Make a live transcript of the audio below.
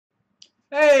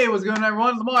Hey, what's going on,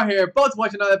 everyone? Lamar here. About to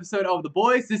watch another episode of The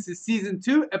Boys. This is Season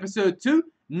 2, Episode 2,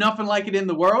 Nothing Like It in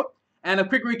the World. And a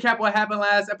quick recap of what happened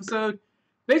last episode.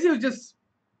 Basically, it was just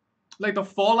like the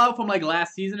fallout from like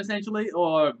last season, essentially,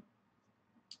 or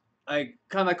like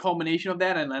kind of like culmination of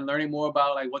that, and learning more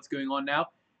about like what's going on now.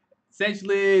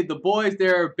 Essentially, the boys,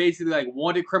 they're basically like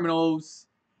wanted criminals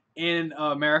in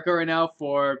America right now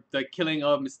for the killing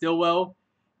of Miss Stillwell.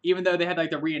 Even though they had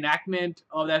like the reenactment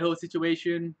of that whole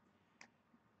situation,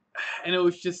 and it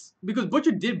was just because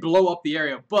Butcher did blow up the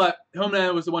area, but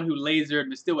Homelander was the one who lasered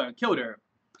Miss Stillwell and killed her.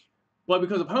 But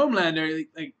because of Homelander,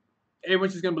 like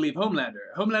everyone's just gonna believe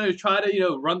Homelander. Homelander tried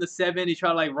to run the 7. He tried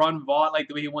to like run Vought like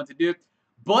the way he wanted to do,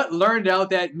 but learned out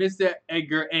that Mr.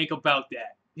 Edgar ain't about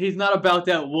that. He's not about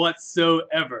that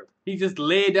whatsoever. He just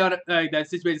laid down that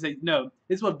situation and said, no,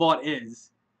 this is what Vought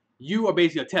is. You are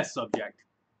basically a test subject.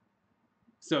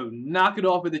 So knock it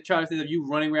off with the charges of you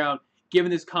running around giving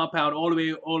this compound all over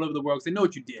the world because they know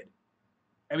what you did.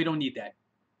 And we don't need that.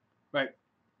 Right.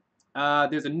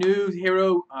 There's a new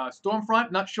hero, Stormfront.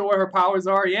 Not sure what her powers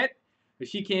are yet. But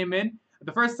she came in.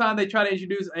 The first time they tried to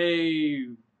introduce a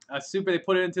super, they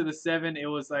put it into the 7. It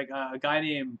was like a guy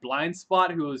named Blind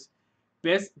Spot who was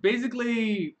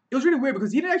basically, it was really weird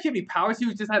because he didn't actually have any powers.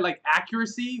 He just had like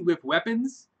accuracy with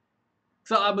weapons.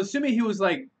 So I'm assuming he was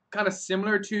like kind of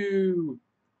similar to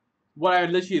what I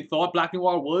literally thought Black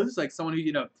Noir was, like someone who,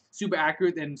 super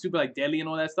accurate and super like deadly and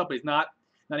all that stuff, but he's not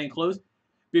even close.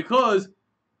 Because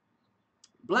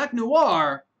Black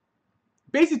Noir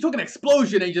basically took an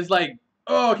explosion and just like,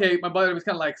 oh, okay, my body was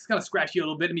kind of scratchy a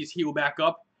little bit, and he just healed back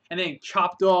up, and then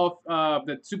chopped off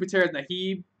the super terrorist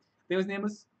Nahib, I think his name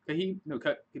was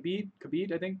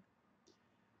Khabib, I think,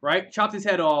 right? Chopped his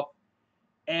head off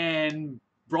and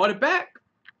brought it back.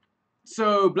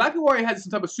 So Black Noir had some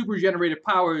type of super generated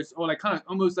powers, or like kind of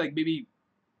almost like maybe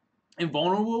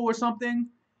invulnerable or something,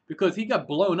 because he got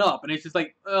blown up, and it's just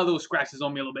like little scratches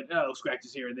on me a little bit, little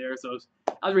scratches here and there. So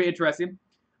that was really interesting.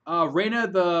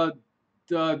 Raina,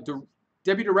 the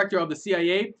deputy director of the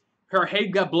CIA, her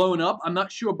head got blown up. I'm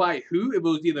not sure by who. It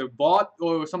was either bought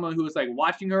or someone who was like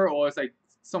watching her, or it's like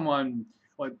someone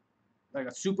like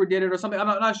a super did it or something. I'm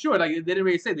not sure. Like they didn't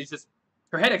really say. It's just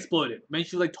her head exploded. I mean,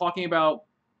 she was like talking about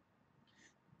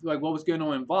like what was going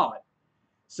on in Vought.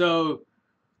 So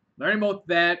learning about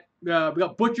that. We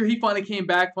got Butcher. He finally came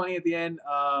back finally at the end.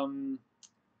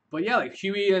 But yeah, like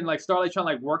Huey and like Starlight trying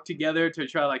to like work together to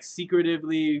try to like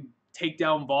secretively take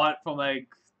down Vought from like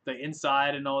the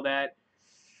inside and all that.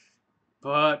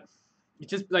 But it's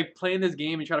just like playing this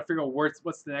game and try to figure out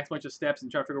what's the next bunch of steps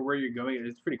and try to figure out where you're going.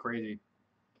 It's pretty crazy.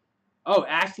 Oh,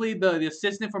 Ashley, the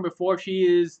assistant from before, she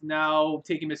is now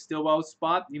taking Miss Stillwell's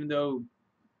spot, even though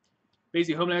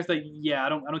basically Homelander's like, yeah, I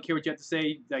don't care what you have to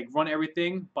say, like run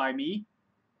everything by me.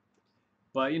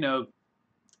 But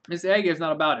Miss Edgar's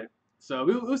not about it. So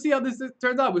we'll see how this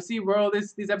turns out. We'll see where all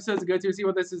these episodes go to. We'll see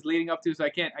what this is leading up to. So I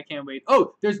can't wait.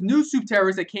 Oh, there's new soup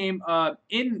terrorists that came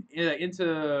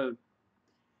into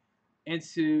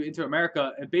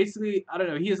America, and basically I don't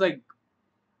know. He is like,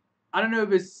 I don't know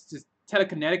if it's just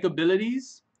telekinetic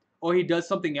abilities or he does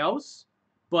something else.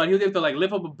 But he'll have to like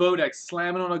lift up a boat, like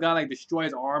slam it on a guy, like destroy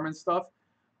his arm and stuff.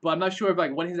 But I'm not sure if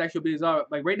like what his actual abilities are.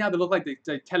 Like right now they look like the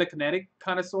telekinetic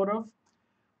kind of sort of.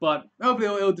 But hopefully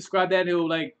it'll describe that and it'll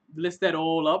like list that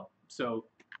all up. So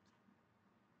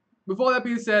before that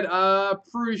being said,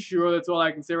 pretty sure that's all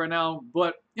I can say right now.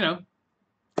 But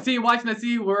continue watching and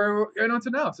see where we're going on to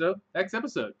now. So next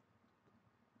episode.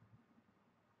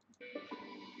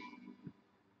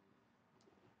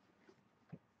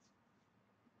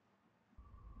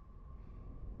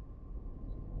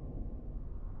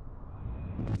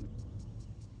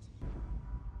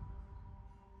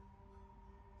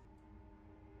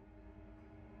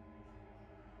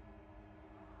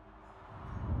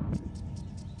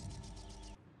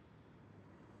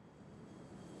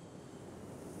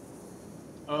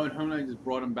 Oh, and Homelander just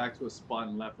brought him back to a spot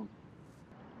and left him.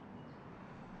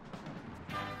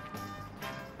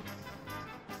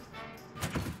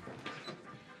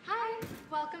 Hi,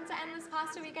 welcome to Endless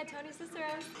Pasta Week at Tony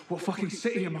Cicero's. What fucking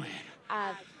city am I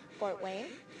in? Fort Wayne.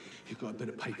 You've got a bit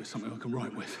of paper, something I can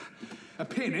write with. A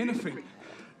pen, anything.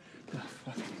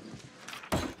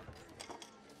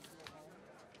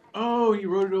 Oh, he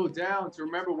wrote it all down to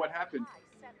remember what happened.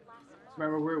 To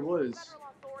remember where it was.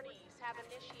 Federal authorities have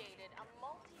initiated a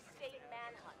multi-state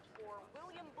manhunt for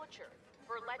William Butcher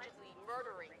for allegedly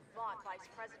murdering Vought Vice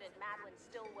President Madeline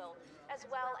Stillwell, as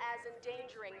well as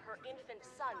endangering her infant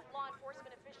son. Law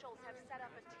enforcement officials have set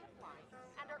up a tip line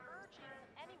and are urging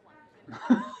anyone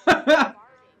regarding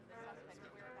the suspect's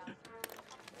whereabouts.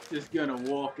 Just gonna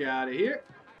walk out of here.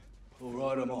 All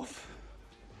right, I'm off.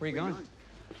 Where you going?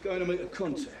 Going to make a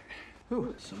contact.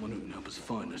 Who? Someone who can help us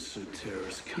find a suit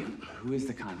terrorist cunt. Who is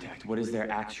the contact? What is their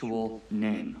actual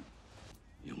name?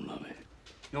 You'll love it.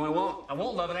 No, I won't. I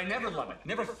won't love it. I never love it.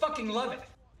 Never fucking love it.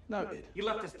 Noted. You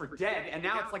left us for dead, and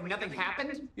now it's like nothing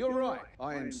happened? You're right.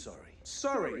 I am sorry.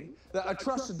 Sorry that I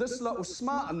trusted this lot was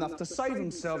smart enough to save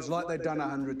themselves like they've done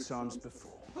 100 times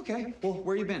before. Okay, well,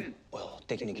 where you been? Well,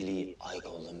 technically, I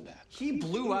call them back. He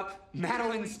blew up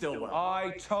Madeline Stillwell.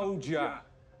 I told ya.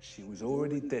 She was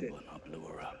already dead when I blew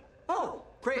her up. Oh,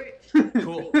 great.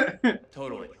 Cool.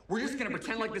 Totally. We're just gonna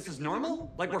pretend like this is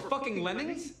normal? Like we're fucking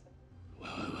lemmings?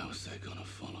 Well, who else they gonna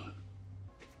follow?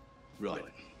 Right.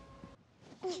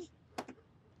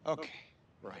 Okay,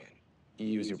 Ryan, you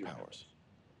use your powers.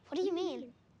 What do you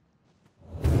mean?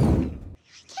 I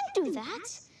can't do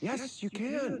that. Yes, you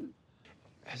can.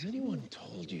 Has anyone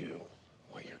told you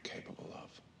what you're capable of?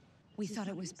 We thought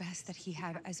it was best that he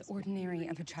have as ordinary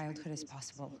of a childhood as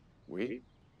possible. We?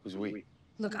 Who's we?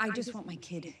 Look, I just want my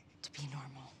kid to be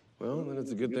normal. Well, then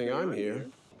it's a good thing I'm here,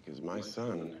 because my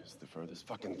son is the furthest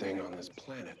fucking thing on this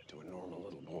planet to a normal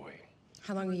little boy.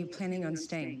 How long are you planning on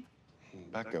staying?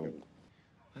 Becca,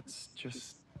 let's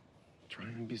just try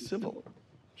and be civil,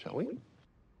 shall we?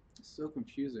 It's so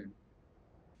confusing.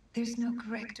 There's no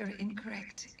correct or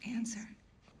incorrect answer.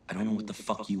 I don't know what the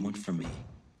fuck you want from me.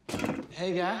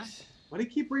 Hey, guys. Why do you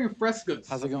keep bringing frescoes?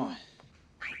 How's it going?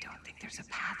 I don't think there's a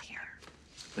path here.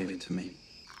 Leave it to me.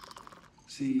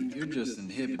 See, you're just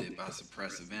inhibited by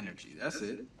suppressive energy. That's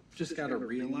it. Just gotta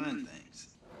realign things.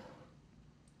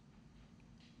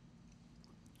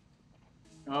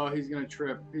 Oh, he's gonna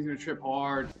trip. He's gonna trip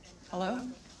hard. Hello?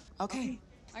 Okay.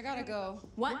 I gotta go.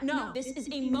 What? No, this is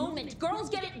a moment. Girls,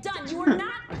 get it done. You are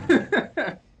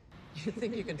not. You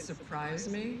think you can surprise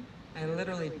me? I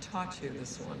literally taught you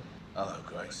this one. Hello,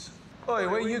 Grace. Oi,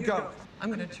 where you going? I'm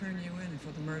gonna turn you in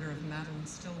for the murder of Madeline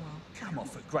Stillwell. Come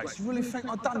off it, Grace. You really think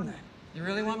I've done that? You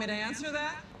really want me to answer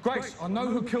that? Grace, I know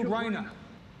who killed Raina.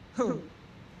 Who?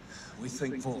 We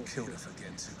think Vaughn killed her for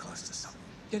getting too close to something.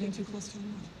 Getting too close to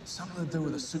what? Something to do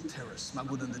with a suit terrorist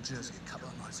smuggled into Jersey a couple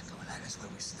of nights ago, and that is where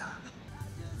we start.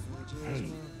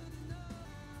 Hey.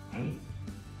 Hey.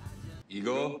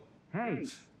 Igor? Hey.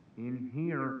 In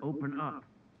here, open up.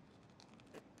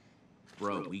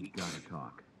 Bro, we gotta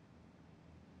talk.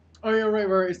 Oh yeah,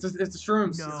 right. It's the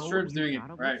shrooms. No, it's the shrooms doing it.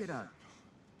 gotta Right. Look at us.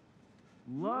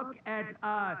 Look at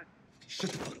us.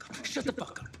 Shut the fuck up. Shut the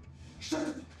fuck up. Shut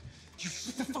up. You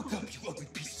shut the fuck up, you ugly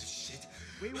piece of shit.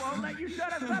 We won't let you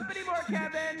shut us up anymore,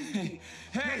 Kevin.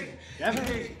 Hey! Kevin?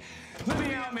 Hey! Let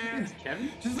me out, man!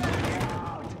 Kevin? Just let me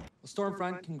out! Well,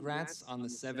 Stormfront, congrats on the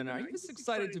 7. Are you as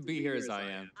excited to be here as I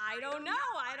am? I don't know.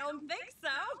 I don't think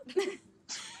so.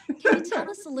 Can you tell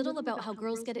us a little about how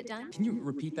girls get it done? Can you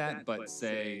repeat that, but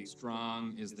say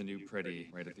strong is the new pretty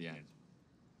right at the end?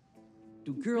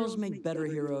 Do girls make better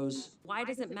heroes? Why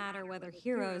does it matter whether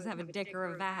heroes have a dick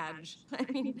or a vag? I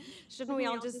mean, shouldn't we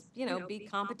all just, be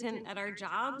competent at our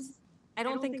jobs? I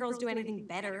don't think girls do anything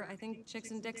better. I think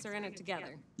chicks and dicks are in it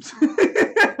together.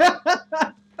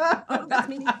 Oh, that's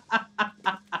me.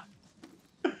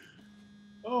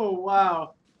 Oh,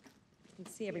 wow. You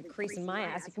can see every crease in my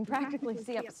ass. You can practically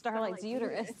see up Starlight's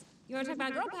uterus. You want to talk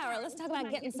about girl power? Let's talk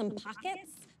about getting some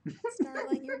pockets.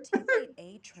 Starlight, your teammate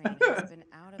A-Train has been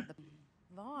out of the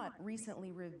Vought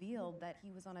recently revealed that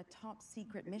he was on a top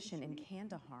secret mission in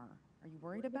Kandahar. Are you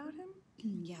worried about him?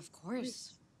 Yeah, of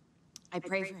course. I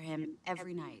pray for him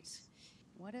every night.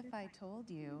 What if I told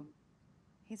you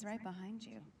he's right behind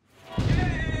you?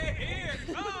 Hey,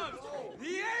 here comes the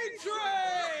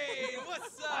A-Train!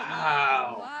 What's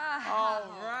up? Wow. All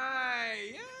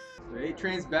right, So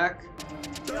A-Train's back.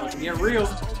 Get real.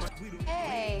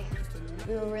 Hey,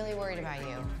 we were really worried about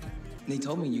you. They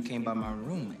told me you came by my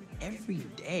room every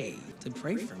day to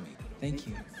pray for me. Thank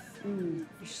you. You're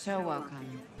so welcome.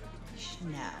 You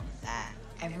should know that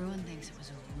everyone thinks it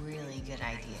was a really good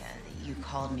idea that you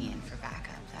called me in for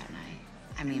backup that night.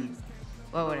 I mean,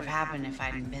 what would have happened if I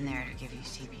hadn't been there to give you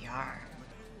CPR?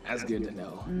 That's good to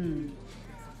know.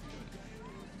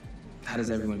 How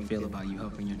does everyone feel about you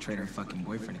helping your traitor fucking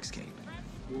boyfriend escape?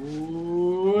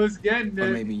 Ooh, it's getting Or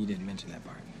it. maybe you didn't mention that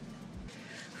part.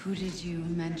 Who did you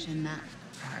mention that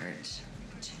part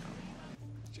to?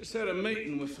 Just had a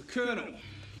meeting with the colonel.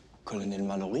 Colonel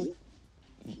Mallory?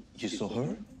 You saw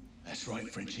her? That's right,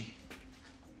 Frenchie.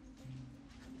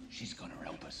 She's gonna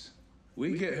help us.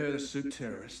 We get her the suit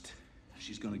terrorist.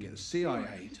 She's gonna get the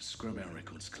CIA to scrub our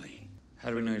records clean.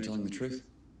 How do we know you're telling the truth?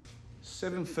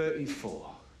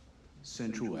 734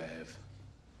 Central Ave,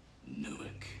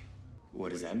 Newark.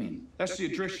 What does that mean? That's the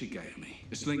address she gave me.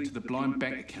 It's linked to the blind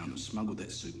bank account that smuggled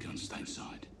that suit gun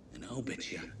stateside. And I'll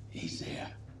bet you he's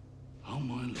there. Oh,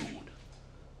 my lord.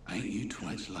 Ain't you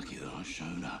twats lucky that I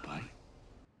showed up, eh?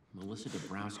 Melissa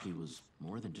Dabrowski was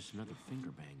more than just another finger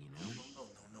bang, you know?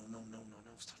 No.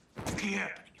 Stop. Yeah.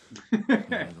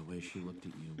 The way she looked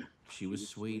at you. She was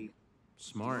sweet,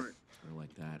 smart, or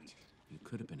like that. You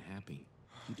could have been happy.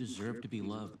 You deserve to be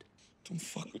loved. Don't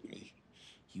fuck with me.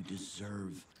 You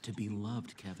deserve to be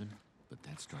loved, Kevin. But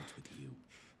that starts with you.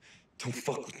 Don't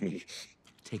fuck with me.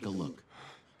 Take a look.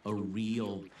 A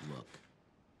real look.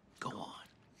 Go on.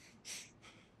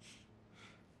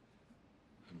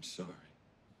 I'm sorry.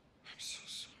 I'm so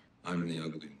sorry. I'm the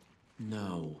ugly one.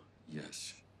 No.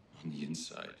 Yes, on the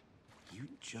inside. You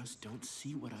just don't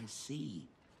see what I see.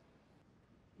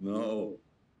 No.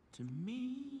 To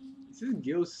me, Is this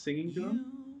Gil singing to him?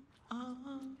 you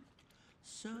are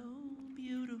so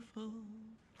beautiful.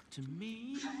 To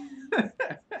me,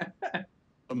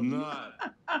 I'm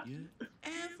not. you're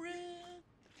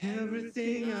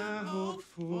Everything I hope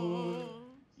for.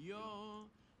 You're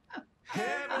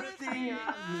Everything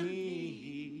I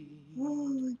need. Oh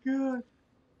my god.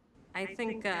 I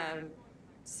think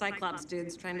Cyclops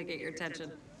dude's trying to get your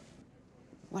attention.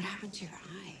 What happened to your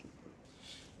eye?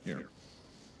 Here.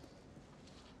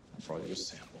 I'll probably just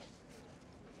sample.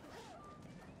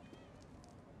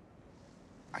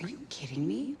 Are you kidding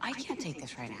me? I can't take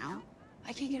this right now.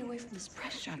 I can't get away from this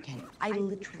press junket. I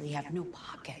literally have no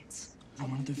pockets. I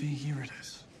wanted the V, here it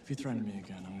is. If you threaten me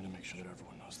again, I'm gonna make sure that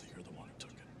everyone knows that you're the one who took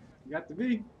it. You got the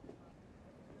V.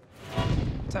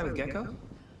 Tie with Gecko?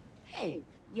 Hey,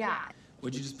 yeah.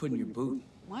 What'd you just put in your boot?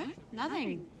 What?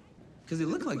 Nothing. Because it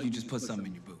looked like you just put something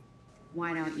in your boot.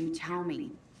 Why don't you tell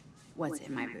me what's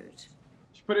in my boot?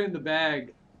 She put it in the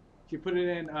bag. She put it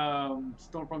in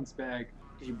Stormfront's bag.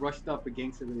 She brushed up the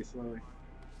gangster really slowly.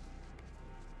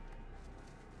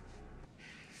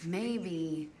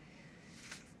 Maybe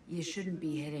you shouldn't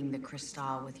be hitting the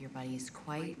crystal with your buddies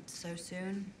quite so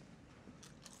soon.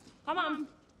 Come on.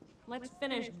 Let's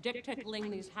finish dick tickling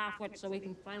these half-wits so we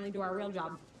can finally do our real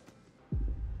job.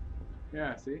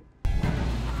 Yeah, see?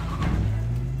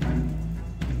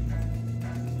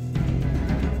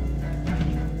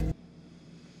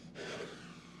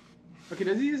 Okay,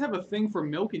 does he just have a thing for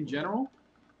milk in general?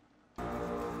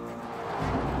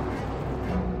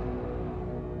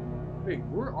 Wait,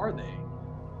 where are they?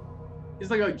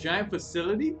 It's like a giant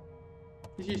facility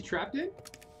that she's trapped in?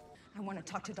 I want to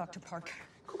talk to Dr. Park.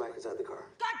 Go back inside the car.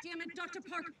 God damn it, Dr.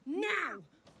 Park, now!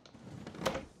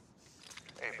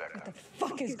 Hey, Becca. What the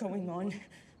fuck is going on?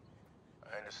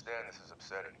 I understand this is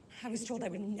upsetting. I was told I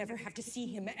would never have to see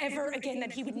him ever again,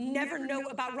 that he would never know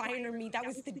about Ryan or me. That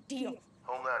was the deal.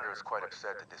 Homelander is quite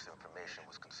upset that this information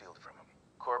was concealed from him.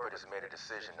 Corporate has made a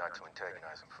decision not to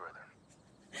antagonize him further.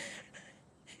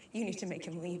 You need to make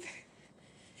him leave.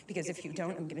 Because if you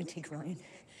don't, I'm gonna take Ryan,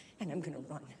 and I'm gonna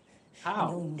run. How?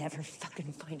 And you'll never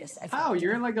fucking find us ever. How?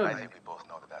 You're in like I a... think we both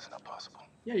know that that's not possible.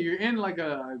 Yeah, you're in like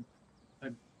a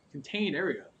contained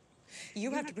area.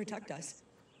 You have to protect us.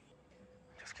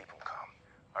 Just keep him calm.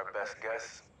 Our best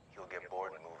guess, he'll get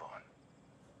bored and move on.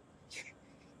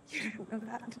 You don't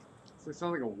know that. So it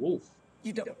sounds like a wolf.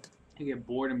 You don't. You get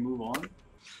bored and move on?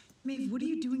 Maeve, what are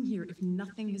you doing here if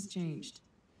nothing has changed?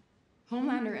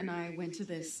 Homelander and I went to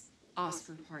this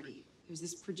Oscar party. There's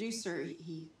this producer,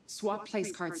 he swapped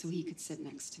place cards so he could sit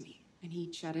next to me. And he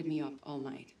chatted me up all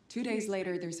night. 2 days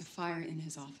later, there's a fire in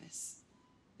his office.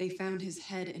 They found his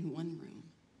head in one room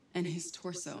and his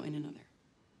torso in another.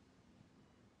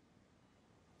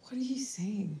 What are you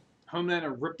saying?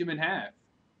 Homelander ripped him in half.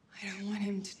 I don't want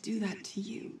him to do that to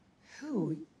you.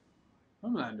 Who?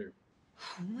 Homelander.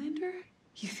 Homelander?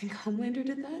 You think Homelander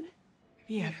did that? If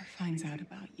he ever finds out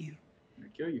about you. I'm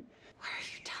gonna kill you. Why are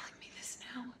you telling me this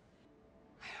now?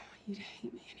 I don't want you to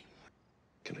hate me anymore.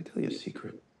 Can I tell you a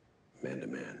secret? Man to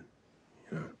man,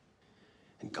 you know?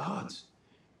 And gods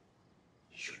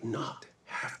should not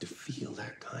have to feel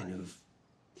that kind of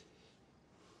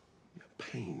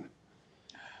pain.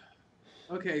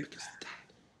 Okay. Because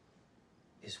that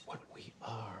is what we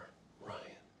are,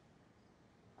 Ryan.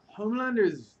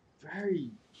 Homelander is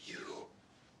very... You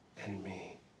and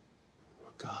me,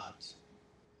 we're gods.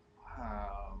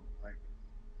 Wow. Like...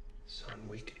 Son,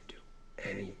 we can do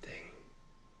anything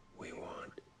we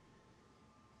want.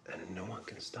 And no one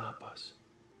can stop us.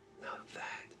 Now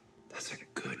that's a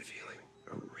good feeling.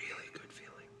 A really good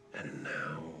feeling. And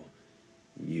now,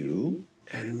 you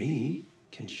and me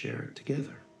can share it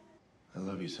together. I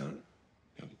love you, son.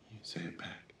 You say it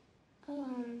back.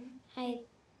 I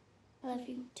love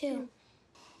you too.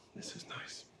 This is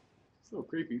nice. It's a little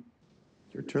creepy.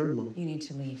 Your turn, Mom. You need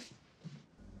to leave.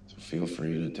 So feel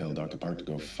free to tell Dr. Park to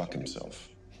go fuck himself.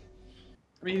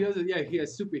 I mean, he does it, yeah, he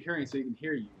has super hearing so he can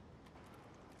hear you.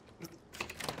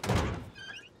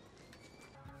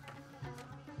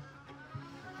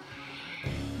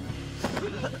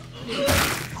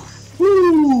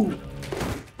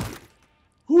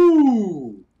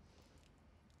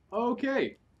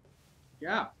 Okay.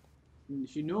 Yeah.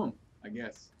 She knew him, I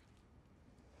guess.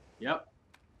 Yep.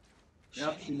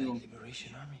 Yep, she knew him.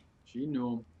 Liberation Army. She knew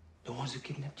him. The ones who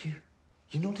kidnapped you.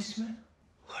 You know this man?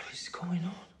 What is going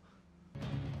on?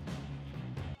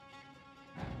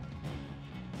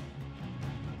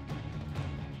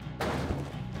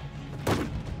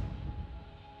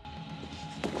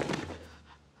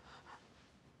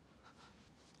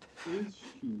 Is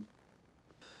she?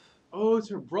 Oh, it's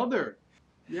her brother.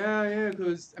 Yeah, yeah,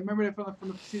 because I remember that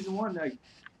from the season 1, like,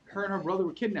 her and her brother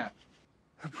were kidnapped.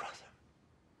 Her brother?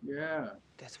 Yeah.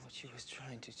 That's what she was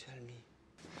trying to tell me.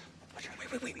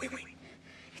 Wait.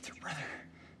 It's her brother.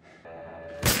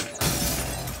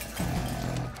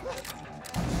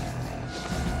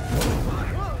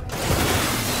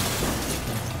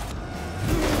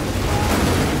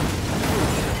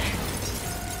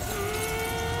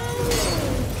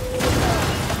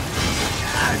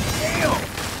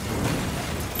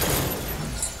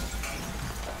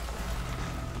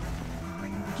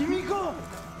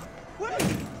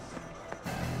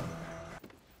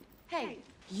 Hey,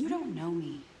 you don't know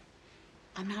me.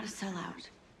 I'm not a sellout.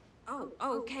 Oh,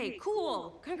 okay,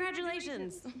 cool.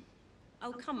 Congratulations.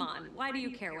 Oh, come on. Why do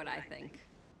you care what I think?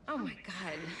 Oh my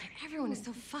god, everyone is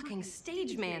so fucking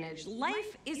stage managed.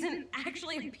 Life isn't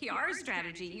actually a PR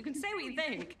strategy. You can say what you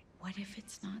think. What if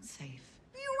it's not safe?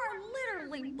 You are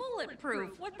literally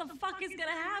bulletproof. What the fuck is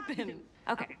gonna happen?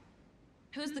 Okay,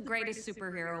 who's the greatest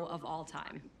superhero of all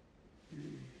time?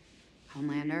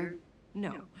 Homelander?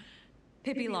 No,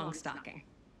 Pippi Longstocking.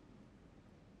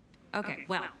 Okay,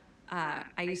 well,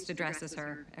 I used to dress as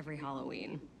her every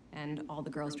Halloween. And all the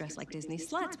girls dressed like Disney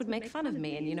sluts would make fun of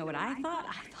me. And you know what I thought?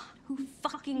 I thought, who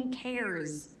fucking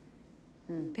cares?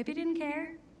 Pippi didn't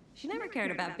care. She never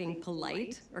cared about being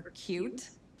polite or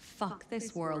cute. Fuck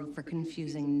this world for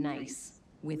confusing nice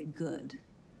with good.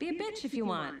 Be a bitch if you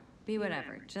want. Be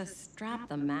whatever. Just drop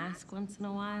the mask once in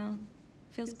a while.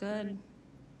 Feels good.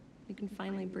 You can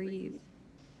finally breathe.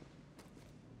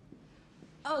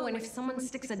 Oh, and if someone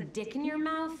sticks a dick in your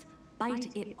mouth,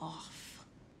 bite it off.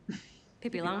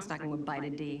 Pippi Longstocking would bite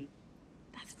a D.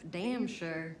 That's for damn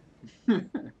sure.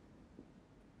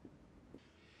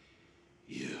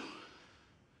 You.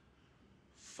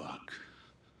 Fuck.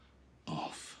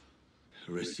 Off.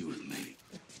 The rest you with me.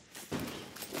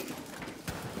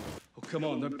 Oh, come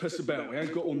on, don't piss about. We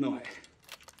ain't got all night.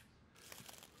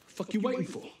 Fuck you waiting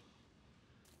for?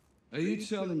 Are you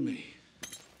telling me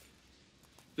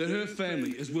that her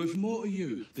family is worth more to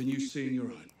you than you see in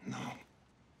your own? No.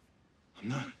 I'm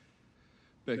not.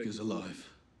 Becca's alive.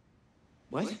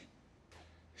 What?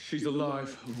 She's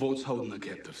alive. Vault's holding her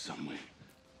captive somewhere.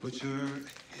 Butcher,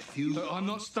 if you... I'm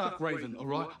not Stark Raven, all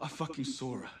right? I fucking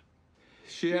saw her.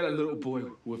 She had a little boy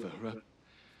with her, right?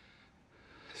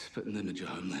 Spitting image of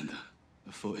Homelander.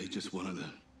 I thought he just wanted to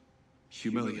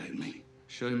humiliate me.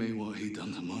 Show me what he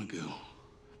done to my girl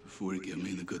before he gave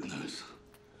me the good news.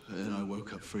 And I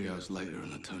woke up 3 hours later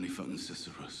in a Tony fucking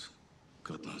Sisyphus.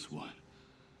 God knows why.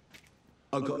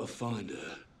 I gotta find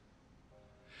her.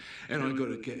 And I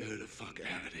gotta get her the fuck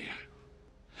out of here.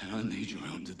 And I need your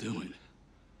help to do it.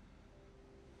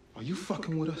 Are you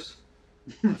fucking with us?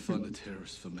 I find the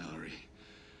terrorist for Mallory.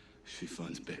 She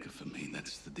finds Becca for me.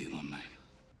 That's the deal I made.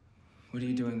 What are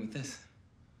you doing with this?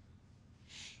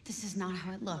 This is not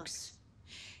how it looks.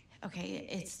 Okay,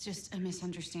 it's just a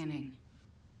misunderstanding.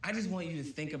 I just want you to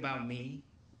think about me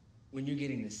when you're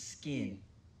getting the skin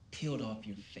peeled off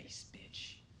your face,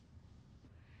 bitch.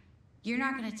 You're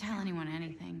not gonna tell anyone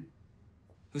anything.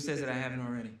 Who says that I haven't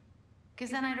already?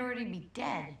 Because then I'd already be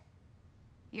dead.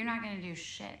 You're not gonna do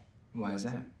shit. Why is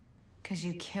that? Because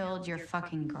you killed your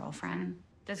fucking girlfriend.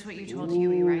 That's what you told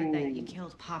Huey, right? That you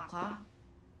killed Popclaw?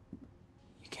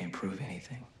 You can't prove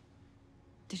anything.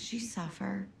 Did she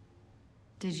suffer?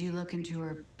 Did you look into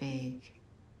her big,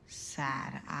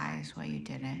 sad eyes while you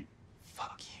did it?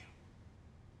 Fuck you.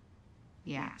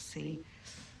 Yeah, see?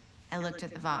 I looked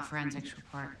at the Vault forensics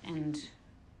report, and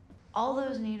all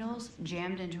those needles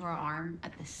jammed into her arm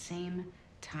at the same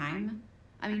time.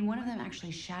 I mean, one of them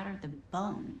actually shattered the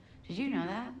bone. Did you know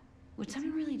that? Would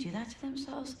someone really do that to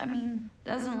themselves? I mean,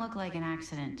 doesn't look like an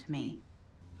accident to me.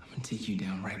 I'm gonna take you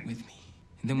down right with me,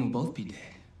 and then we'll both be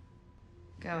dead.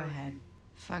 Go ahead.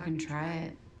 Fucking try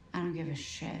it. I don't give a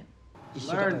shit.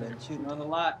 Learn on the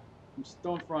lot from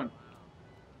Stormfront.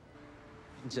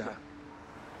 자,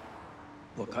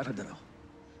 뭐 가르더라.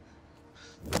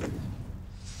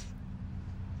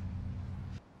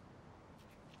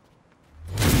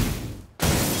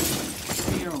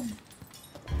 Damn.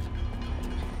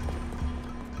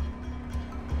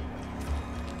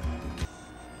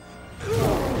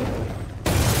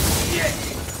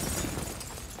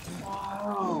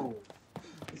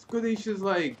 Good thing she's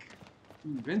like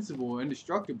invincible,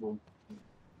 indestructible.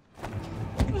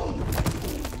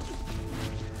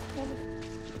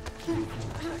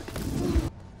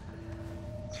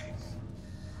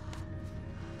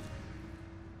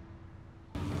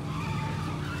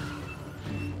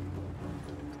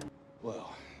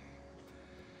 Well,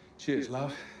 cheers,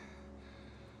 love.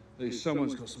 At least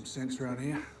someone's got some sense around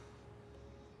here.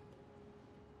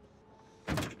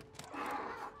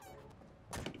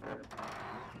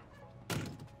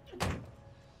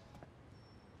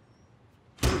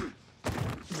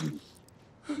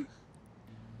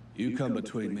 You come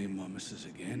between me and my missus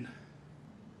again,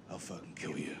 I'll fucking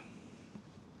kill you.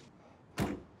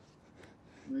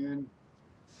 Man,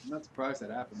 I'm not surprised that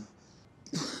happened.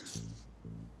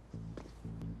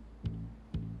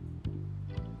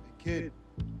 Kid,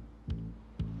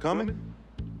 coming?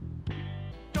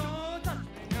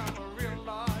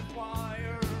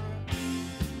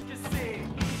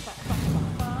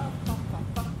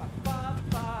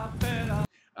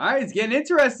 Alright, it's getting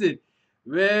interested.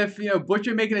 With, you know,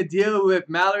 Butcher making a deal with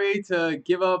Mallory to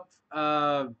give up,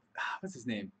 what's his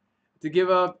name? To give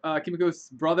up Kimiko's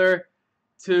brother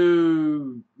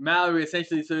to Mallory,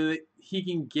 essentially, so that he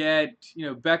can get, you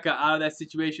know, Becca out of that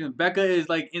situation. Becca is,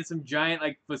 like, in some giant,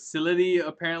 like, facility,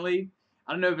 apparently.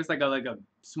 I don't know if it's, like a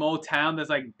small town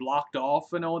that's, like, blocked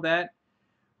off and all that.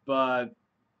 But,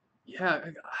 yeah,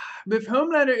 with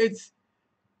Homelander, it's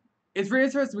very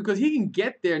interesting because he can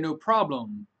get there no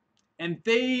problem. And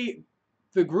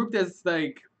the group that's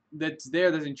that's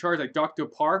in charge, like Dr.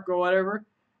 Park or whatever,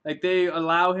 like they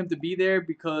allow him to be there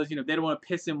because, you know, they don't want to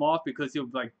piss him off because he'll,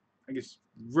 like, I guess,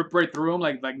 rip right through him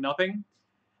like nothing.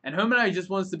 And Homelander just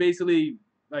wants to basically,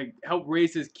 like, help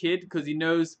raise his kid because he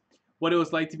knows what it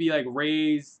was like to be, like,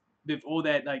 raised with all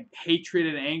that, like, hatred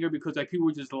and anger because, like, people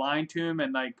were just lying to him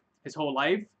and, like, his whole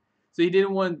life. So he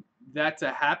didn't want that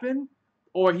to happen.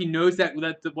 Or he knows that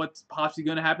that's what's possibly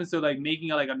going to happen, so, like, making,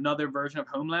 like, another version of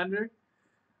Homelander.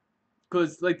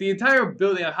 Because, like, the entire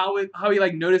building, how he,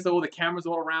 like, noticed all the cameras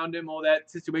all around him, all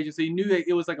that situation, so he knew that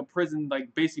it was, like, a prison,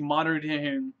 like, basically monitoring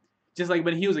him, just like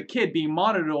when he was a kid, being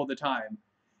monitored all the time.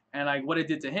 And, like, what it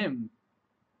did to him.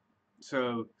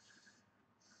 So,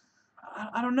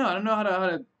 I don't know. I don't know how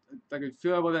to like,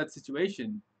 feel about that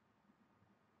situation.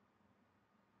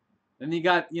 Then you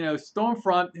got, you know,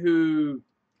 Stormfront, who...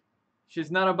 She's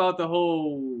not about the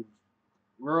whole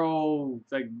girl,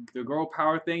 like the girl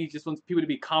power thing. He just wants people to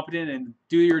be competent and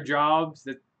do your jobs.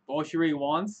 That's all she really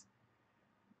wants.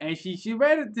 And she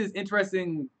read this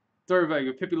interesting story of,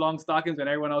 like, Pippi Longstockings when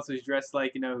everyone else was dressed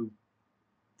like, you know,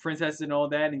 princess and all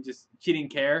that, and just she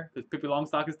didn't care because Pippi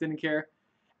Longstockings didn't care.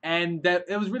 And that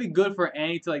it was really good for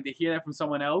Annie to, like, to hear that from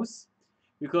someone else,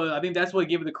 because I think that's what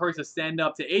gave her the courage to stand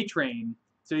up to A-Train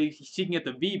so she can get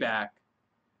the V back.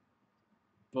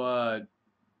 But,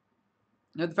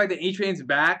 you know, the fact that A-Train's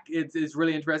back is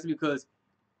really interesting because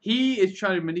he is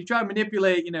trying to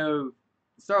manipulate, you know,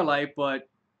 Starlight, but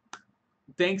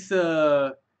thanks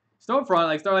to Stormfront,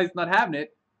 like, Starlight's not having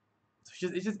it.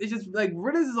 It's just like,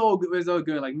 where does this all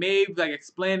going? Like, Maeve, like,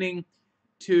 explaining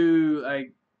to,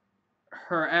 like,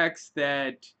 her ex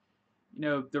that, you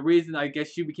know, the reason I guess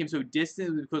she became so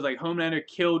distant was because, like, Homelander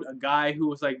killed a guy who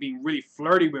was, like, being really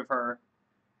flirty with her.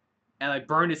 And, like,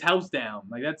 burned his house down.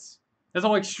 Like, that's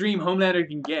how extreme Homelander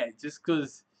can get. Just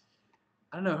because,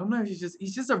 I don't know, Homelander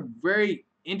he's just a very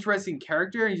interesting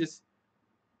character. And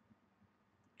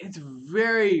it's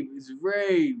very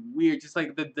weird. Just,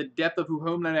 like, the depth of who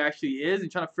Homelander actually is,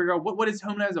 and trying to figure out what is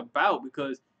Homelander's about,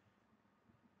 because,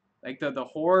 like, the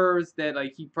horrors that,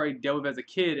 like, he probably dealt with as a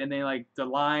kid, and then, like, the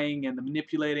lying and the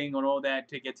manipulating and all that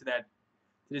to get to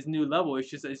this new level.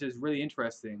 It's just really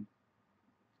interesting.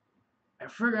 I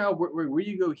figure out where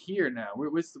you go here now.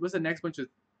 What's the next bunch of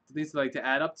things to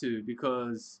add up to?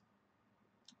 Because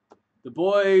the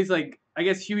boys, like, I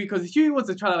guess because Huey wants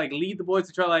to try to, like, lead the boys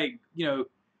to try to, like, you know,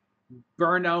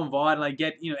 burn down Vaughn and, like,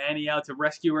 get, you know, Annie out to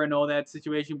rescue her and all that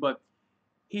situation. But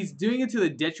he's doing it to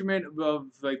the detriment of,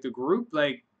 like, the group.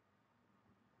 Like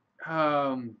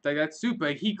that supe.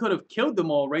 Like, he could have killed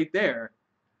them all right there,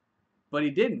 but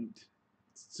he didn't.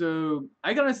 So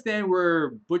I can understand where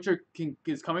Butcher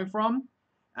is coming from.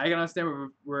 I can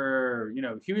understand where you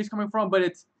know, Huey's coming from, but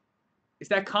it's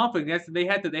that conflict. They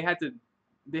had to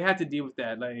deal with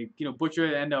that. Like, you know,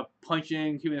 Butcher ended up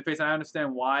punching Huey in the face. And I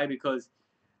understand why, because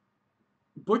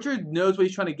Butcher knows what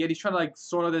he's trying to get. He's trying to, like,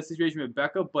 sort out the situation with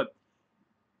Becca, but,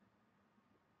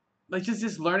 like,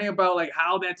 just learning about, like,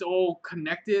 how that's all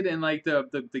connected, and, like,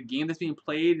 the game that's being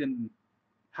played, and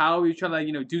how you try to, like,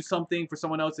 you know, do something for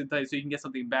someone else so you can get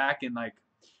something back, and, like,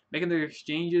 making the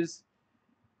exchanges.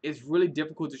 it's really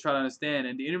difficult to try to understand.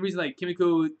 And the only reason like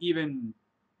Kimiko even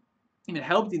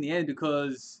helped in the end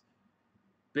because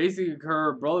basically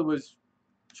her brother was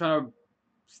trying to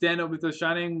stand up with the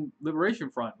Shining Liberation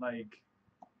Front, like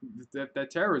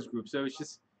that terrorist group. So it's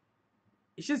just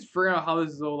figuring out how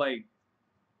this is all like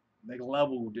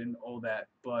leveled and all that.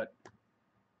 But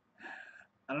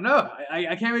I don't know.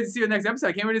 I can't wait to see the next episode.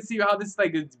 I can't wait to see how this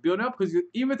like is building up because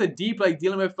even with the deep like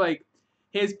dealing with like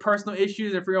his personal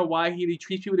issues and figuring out why he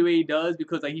treats people the way he does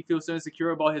because like he feels so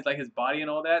insecure about his body and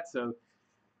all that. So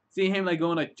seeing him like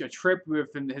go on a trip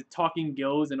with him, his talking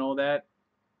gills and all that.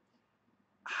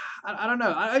 I don't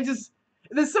know. I just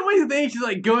there's so many things just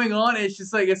like going on. It's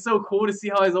just like it's so cool to see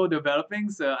how it's all developing.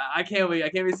 So I can't wait. I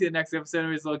can't wait to see the next episode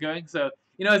where it's all going. So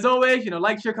as always,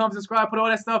 like, share, comment, subscribe, put all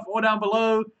that stuff all down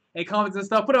below, and comments and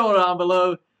stuff, put it all down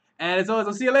below. And as always,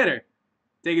 I'll see you later.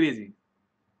 Take it easy.